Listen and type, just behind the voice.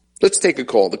Let's take a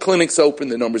call. The clinic's open.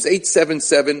 The number's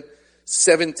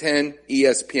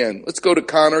 877-710-ESPN. Let's go to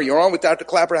Connor. You're on with Dr.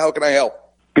 Klapper. How can I help?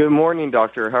 Good morning,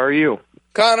 doctor. How are you?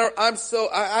 Connor,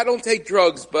 I don't take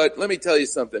drugs, but let me tell you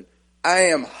something. I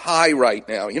am high right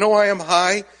now. You know why I'm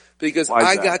high? Because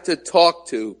I got to talk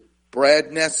to Brad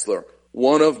Nessler,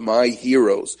 one of my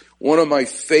heroes, one of my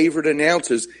favorite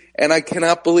announcers, and I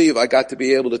cannot believe I got to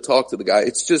be able to talk to the guy.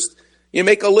 It's just, you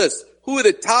make a list. Who are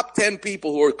the top 10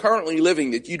 people who are currently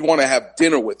living that you'd want to have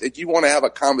dinner with, that you'd want to have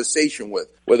a conversation with?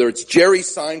 Whether it's Jerry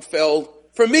Seinfeld.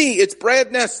 For me, it's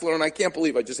Brad Nessler, and I can't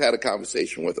believe I just had a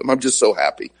conversation with him. I'm just so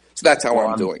happy. So that's how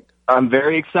I'm doing. I'm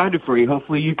very excited for you.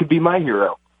 Hopefully you could be my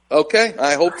hero. Okay,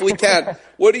 I hopefully can.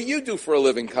 What do you do for a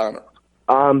living, Connor?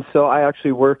 So I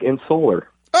actually work in solar.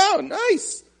 Oh,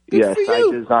 nice. Good for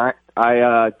you.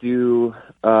 I do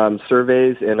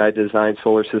surveys, and I design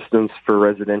solar systems for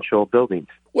residential buildings.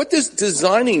 What does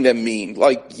designing them mean?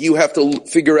 Like you have to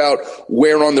figure out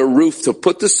where on the roof to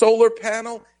put the solar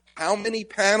panel, how many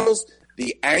panels,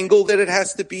 the angle that it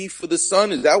has to be for the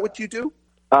sun. Is that what you do?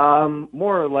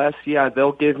 More or less, yeah.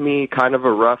 They'll give me kind of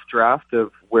a rough draft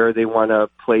of where they want to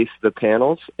place the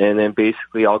panels, and then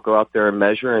basically I'll go out there and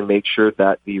measure and make sure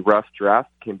that the rough draft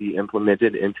can be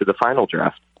implemented into the final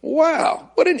draft.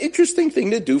 Wow. What an interesting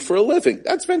thing to do for a living.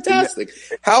 That's fantastic.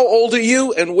 Yeah. How old are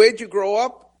you, and where'd you grow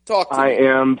up? Talk to me. I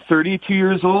am 32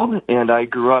 years old, and I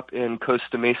grew up in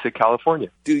Costa Mesa, California.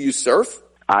 Do you surf?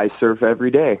 I surf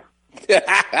every day. We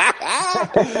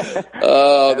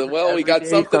got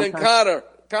something in Connor.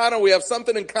 Connor, we have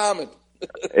something in common.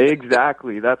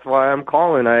 Exactly. That's why I'm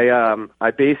calling.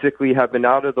 I basically have been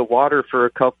out of the water for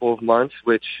a couple of months,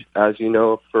 which, as you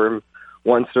know, from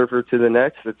one surfer to the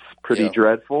next, it's pretty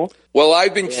dreadful. Well,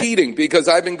 I've been cheating because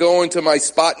I've been going to my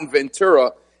spot in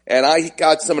Ventura, and I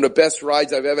got some of the best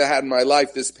rides I've ever had in my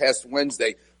life this past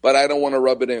Wednesday, but I don't want to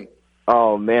rub it in.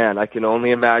 Oh, man, I can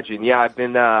only imagine. Yeah, I've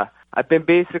been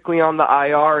basically on the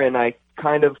IR, and I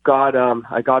kind of got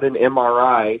I got an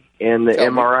MRI, and the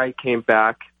MRI came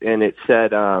back, and it said...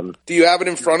 Do you have it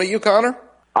in front of you, Connor?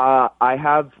 I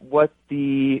have my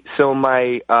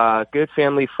good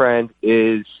family friend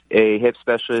is a hip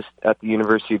specialist at the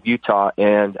University of Utah,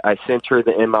 and I sent her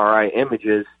the MRI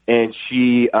images, and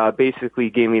she basically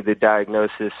gave me the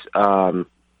diagnosis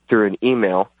through an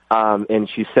email. And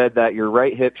she said that your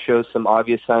right hip shows some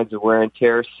obvious signs of wear and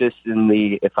tear, cysts in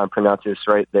the, if I'm pronouncing this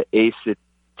right, the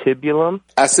acetabulum.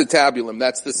 Acetabulum,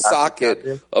 that's the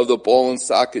socket of the ball and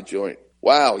socket joint.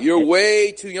 Wow, you're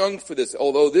way too young for this.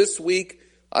 Although this week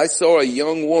I saw a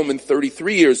young woman,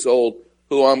 33 years old,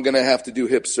 who I'm going to have to do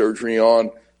hip surgery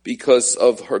on because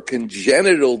of her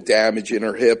congenital damage in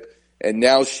her hip. And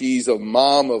now she's a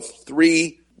mom of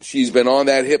 3. She's been on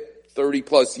that hip 30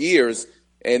 plus years,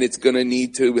 and it's going to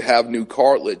need to have new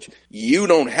cartilage. You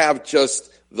don't have just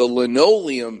the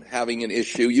linoleum having an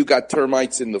issue. You got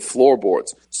termites in the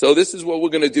floorboards. So this is what we're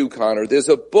going to do, Connor. There's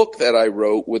a book that I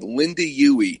wrote with Linda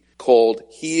Huey called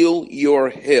Heal Your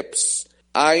Hips.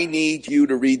 I need you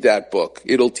to read that book.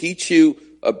 It'll teach you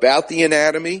about the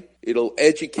anatomy. It'll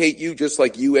educate you just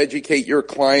like you educate your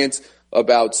clients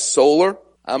about solar.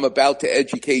 I'm about to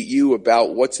educate you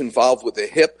about what's involved with the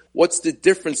hip. What's the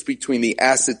difference between the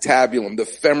acetabulum, the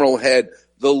femoral head,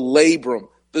 the labrum,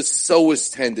 the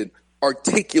psoas tendon,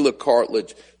 articular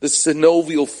cartilage, the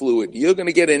synovial fluid. You're going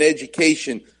to get an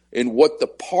education in what the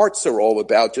parts are all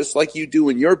about, just like you do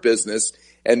in your business.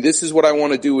 And this is what I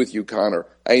want to do with you, Connor.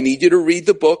 I need you to read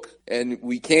the book, and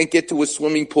we can't get to a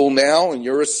swimming pool now, and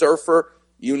you're a surfer.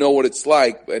 You know what it's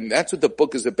like. And that's what the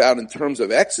book is about in terms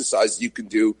of exercise you can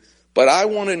do. But I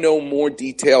want to know more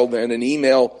detail than an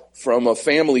email from a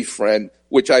family friend,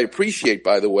 which I appreciate,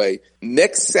 by the way.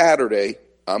 Next Saturday,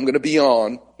 I'm going to be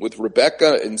on with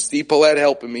Rebecca and Steve Paulette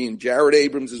helping me and Jared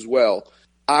Abrams as well.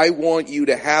 I want you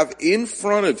to have in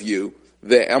front of you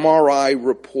the MRI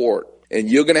report, and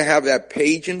you're going to have that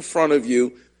page in front of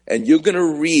you, and you're going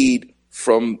to read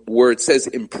from where it says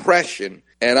impression,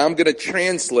 and I'm going to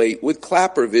translate with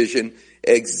Klapper Vision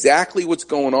exactly what's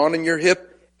going on in your hip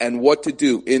and what to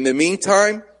do. In the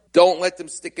meantime, don't let them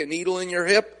stick a needle in your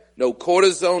hip. No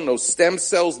cortisone, no stem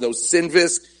cells, no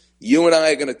Synvisc. You and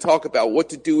I are going to talk about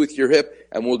what to do with your hip,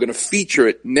 and we're going to feature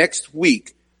it next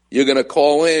week. You're going to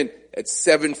call in at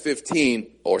 7:15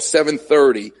 or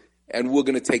 7:30, and we're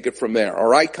going to take it from there. All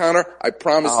right, Connor? I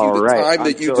promise you the time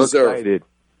that you deserve. Excited.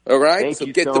 All right? Thank so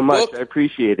you get so the much. book. I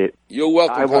appreciate it. You're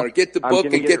welcome, Connor. Get the book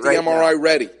and get the MRI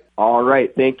ready. All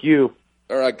right. Thank you.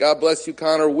 All right. God bless you,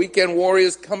 Connor. Weekend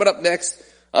Warriors coming up next.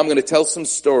 I'm going to tell some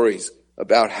stories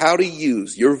about how to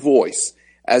use your voice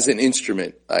as an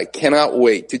instrument. I cannot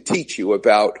wait to teach you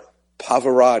about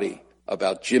Pavarotti,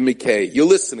 about Jim McKay. You're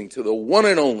listening to the one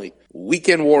and only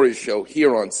Weekend Warriors show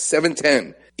here on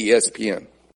 710 ESPN.